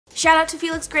Shout out to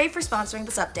Felix Gray for sponsoring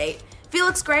this update.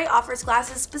 Felix Gray offers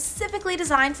glasses specifically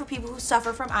designed for people who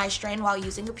suffer from eye strain while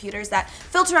using computers that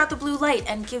filter out the blue light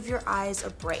and give your eyes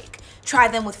a break. Try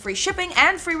them with free shipping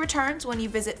and free returns when you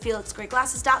visit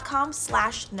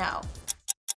felixgrayglasses.com/know.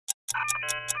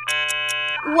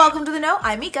 Welcome to the Know,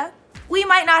 I'm Mica. We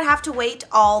might not have to wait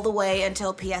all the way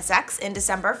until PSX in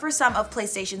December for some of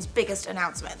PlayStation's biggest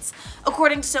announcements.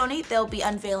 According to Sony, they'll be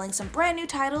unveiling some brand new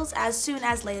titles as soon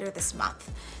as later this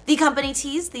month. The company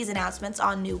teased these announcements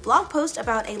on a new blog post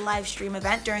about a live stream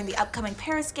event during the upcoming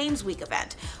Paris Games Week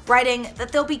event, writing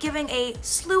that they'll be giving a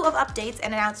slew of updates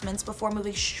and announcements before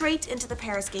moving straight into the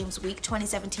Paris Games Week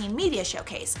 2017 media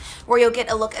showcase, where you'll get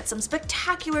a look at some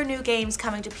spectacular new games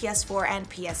coming to PS4 and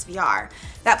PSVR.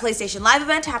 That PlayStation Live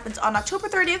event happens on October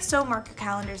 30th, so mark your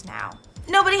calendars now.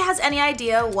 Nobody has any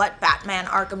idea what Batman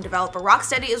Arkham developer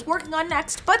Rocksteady is working on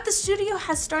next, but the studio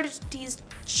has started to tease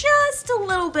just a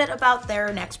little bit about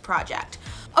their next project.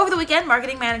 Over the weekend,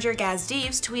 marketing manager Kdin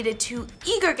tweeted to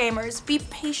eager gamers, "Be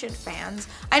patient, fans.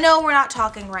 I know we're not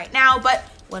talking right now, but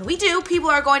when we do, people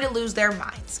are going to lose their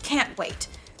minds. Can't wait."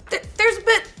 There's a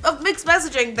bit of mixed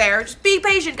messaging there. Just be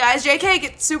patient, guys. JK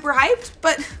gets super hyped,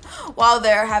 but while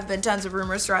there have been tons of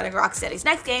rumors surrounding Rocksteady's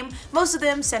next game, most of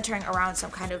them centering around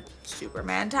some kind of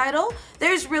Superman title,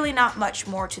 there's really not much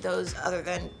more to those other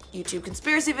than YouTube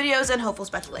conspiracy videos and hopeful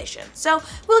speculation. So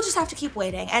we'll just have to keep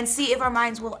waiting and see if our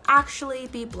minds will actually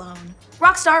be blown.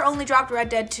 Rockstar only dropped Red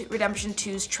Dead Redemption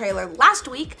 2's trailer last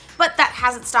week, but that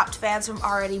hasn't stopped fans from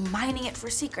already mining it for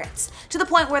secrets, to the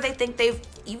point where they think they've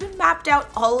even mapped out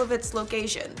all of its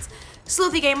locations.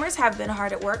 Sleuthy gamers have been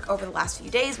hard at work over the last few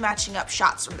days matching up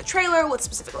shots from the trailer with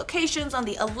specific locations on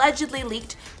the allegedly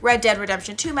leaked Red Dead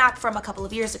Redemption 2 map from a couple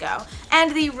of years ago,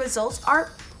 and the results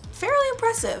are fairly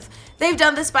impressive. They've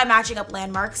done this by matching up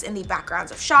landmarks in the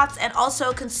backgrounds of shots and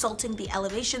also consulting the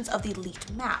elevations of the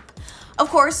leaked map. Of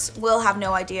course, we'll have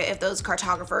no idea if those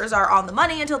cartographers are on the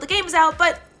money until the game is out,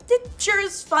 but it sure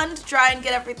is fun to try and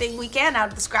get everything we can out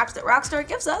of the scraps that Rockstar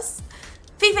gives us.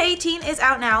 FIFA 18 is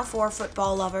out now for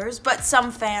football lovers, but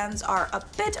some fans are a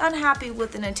bit unhappy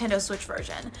with the Nintendo Switch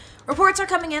version. Reports are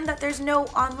coming in that there's no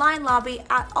online lobby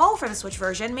at all for the Switch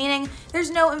version, meaning there's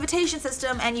no invitation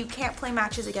system and you can't play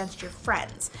matches against your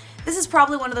friends. This is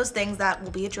probably one of those things that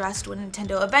will be addressed when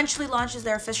Nintendo eventually launches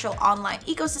their official online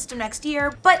ecosystem next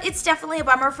year, but it's definitely a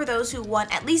bummer for those who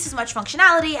want at least as much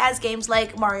functionality as games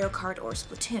like Mario Kart or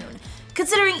Splatoon.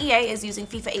 Considering EA is using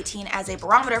FIFA 18 as a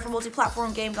barometer for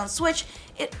multi-platform games on Switch,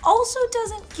 it also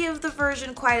doesn't give the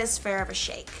version quite as fair of a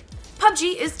shake.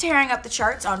 PUBG is tearing up the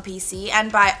charts on PC, and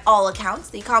by all accounts,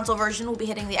 the console version will be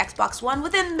hitting the Xbox One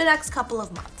within the next couple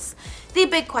of months. The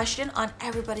big question on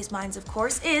everybody's minds, of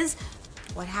course, is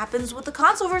what happens with the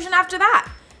console version after that?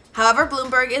 However,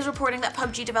 Bloomberg is reporting that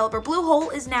PUBG developer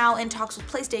Bluehole is now in talks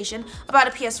with PlayStation about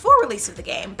a PS4 release of the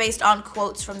game, based on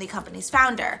quotes from the company's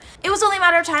founder. It was only a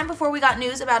matter of time before we got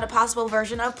news about a possible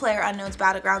version of PlayerUnknown's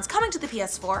Battlegrounds coming to the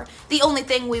PS4. The only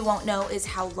thing we won't know is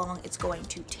how long it's going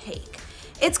to take.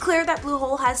 It's clear that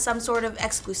Bluehole has some sort of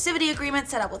exclusivity agreement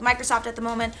set up with Microsoft at the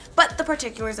moment, but the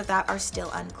particulars of that are still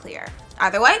unclear.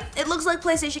 Either way, it looks like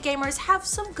PlayStation gamers have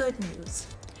some good news.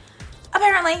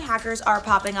 Apparently, hackers are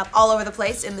popping up all over the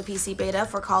place in the PC beta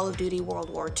for Call of Duty World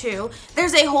War II.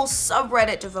 There's a whole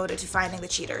subreddit devoted to finding the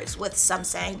cheaters, with some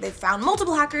saying they've found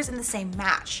multiple hackers in the same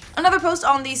match. Another post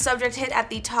on the subject hit at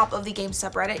the top of the game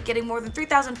subreddit, getting more than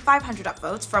 3,500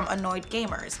 upvotes from annoyed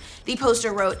gamers. The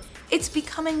poster wrote, "It's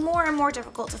becoming more and more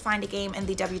difficult to find a game in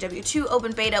the WW2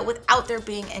 open beta without there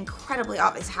being an incredibly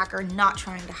obvious hacker not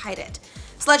trying to hide it."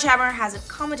 Sledgehammer hasn't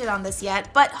commented on this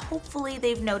yet, but hopefully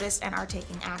they've noticed and are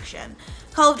taking action.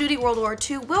 Call of Duty World War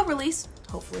II will release,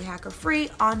 hopefully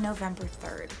hacker-free, on November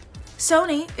 3rd.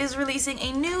 Sony is releasing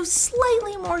a new,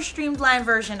 slightly more streamlined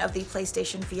version of the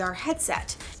PlayStation VR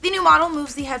headset. The new model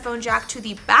moves the headphone jack to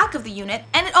the back of the unit,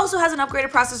 and it also has an upgraded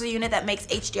processor unit that makes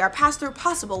HDR pass-through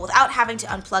possible without having to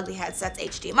unplug the headset's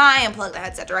HDMI and plug the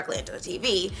headset directly into the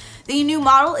TV. The new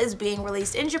model is being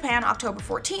released in Japan October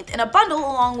 14th in a bundle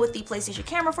along with the PlayStation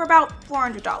camera for about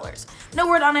 $400. No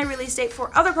word on a release date for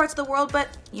other parts of the world, but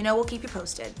you know we'll keep you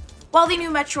posted. While the new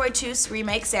Metroid 2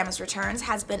 remake, Samus Returns,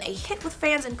 has been a hit with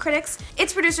fans and critics,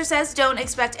 its producer says don't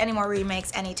expect any more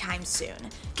remakes anytime soon.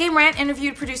 Game Rant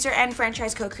interviewed producer and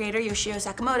franchise co-creator Yoshio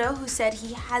Sakamoto, who said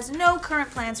he has no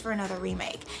current plans for another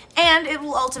remake, and it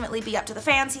will ultimately be up to the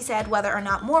fans, he said, whether or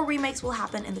not more remakes will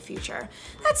happen in the future.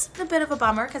 That's a bit of a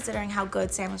bummer considering how good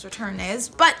Samus Return is,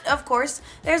 but of course,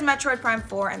 there's Metroid Prime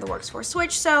 4 in the works for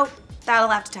Switch, so that'll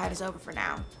have to tide us over for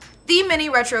now. The mini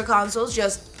retro consoles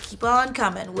just keep on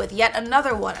coming, with yet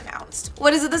another one announced.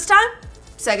 What is it this time?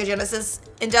 Sega Genesis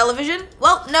Intellivision?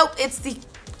 Well, nope, it's the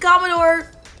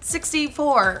Commodore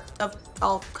 64 of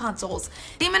all consoles.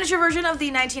 The miniature version of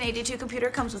the 1982 computer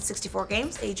comes with 64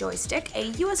 games, a joystick,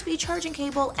 a USB charging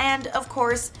cable, and of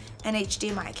course, an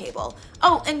HDMI cable.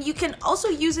 Oh, and you can also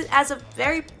use it as a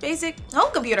very basic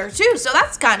home computer too, so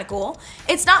that's kind of cool.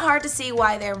 It's not hard to see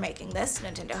why they're making this.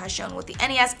 Nintendo has shown with the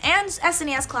NES and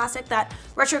SNES Classic that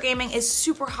retro gaming is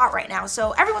super hot right now,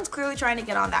 so everyone's clearly trying to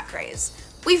get on that craze.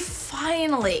 We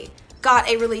finally got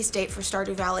a release date for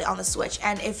Stardew Valley on the Switch,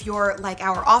 and if you're like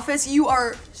our office, you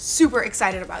are super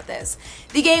excited about this.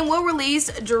 The game will release,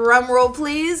 drumroll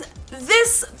please,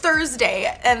 this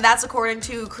Thursday, and that's according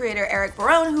to creator Eric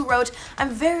Barone, who wrote, "I'm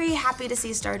very happy to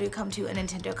see Stardew come to a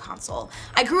Nintendo console.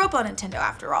 I grew up on Nintendo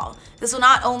after all. This will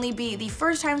not only be the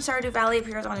first time Stardew Valley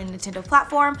appears on a Nintendo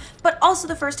platform, but also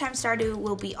the first time Stardew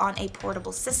will be on a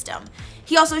portable system."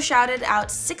 He also shouted out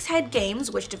Six Head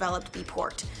Games, which developed the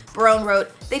port. Barone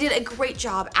wrote, "They did a great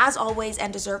job as always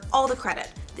and deserve all the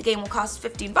credit. The game will cost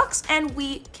 $15 and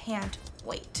we can't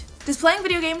wait." Does playing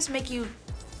video games make you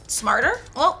smarter?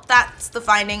 Well, that's the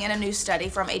finding in a new study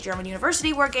from a German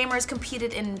university where gamers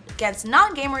competed against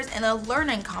non-gamers in a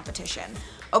learning competition.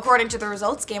 According to the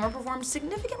results, gamers performed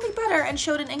significantly better and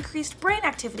showed an increased brain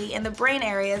activity in the brain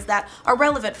areas that are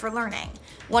relevant for learning.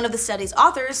 One of the study's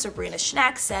authors, Sabrina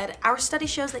Schneck, said, "Our study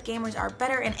shows that gamers are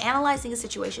better in analyzing a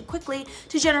situation quickly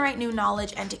to generate new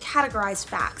knowledge and to categorize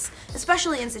facts,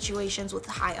 especially in situations with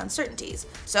high uncertainties.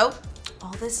 So,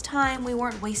 all this time, we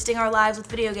weren't wasting our lives with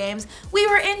video games, we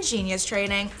were in genius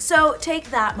training. So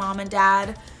take that, mom and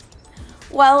dad."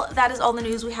 Well, that is all the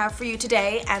news we have for you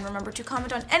today, and remember to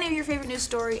comment on any of your favorite news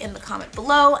story in the comment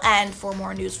below, and for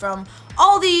more news from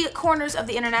all the corners of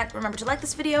the internet, remember to like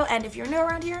this video, and if you're new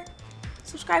around here,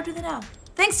 subscribe to the know.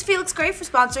 Thanks to Felix Gray for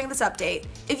sponsoring this update.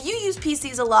 If you use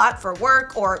PCs a lot for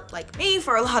work, or like me,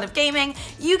 for a lot of gaming,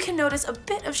 you can notice a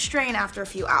bit of strain after a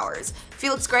few hours.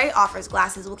 Felix Gray offers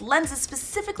glasses with lenses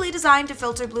specifically designed to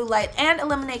filter blue light and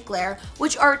eliminate glare,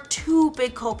 which are two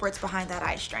big culprits behind that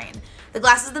eye strain. The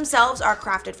glasses themselves are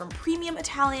crafted from premium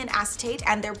Italian acetate,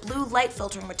 and their blue light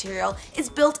filtering material is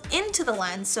built into the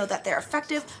lens so that they're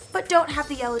effective but don't have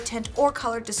the yellow tint or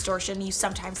color distortion you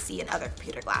sometimes see in other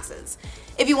computer glasses.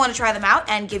 If you want to try them out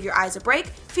and give your eyes a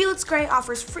break, Felix Gray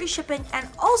offers free shipping and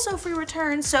also free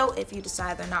returns, so if you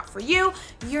decide they're not for you,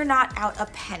 you're not out a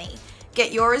penny.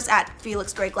 Get yours at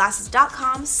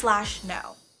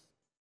felixgrayglasses.com/know.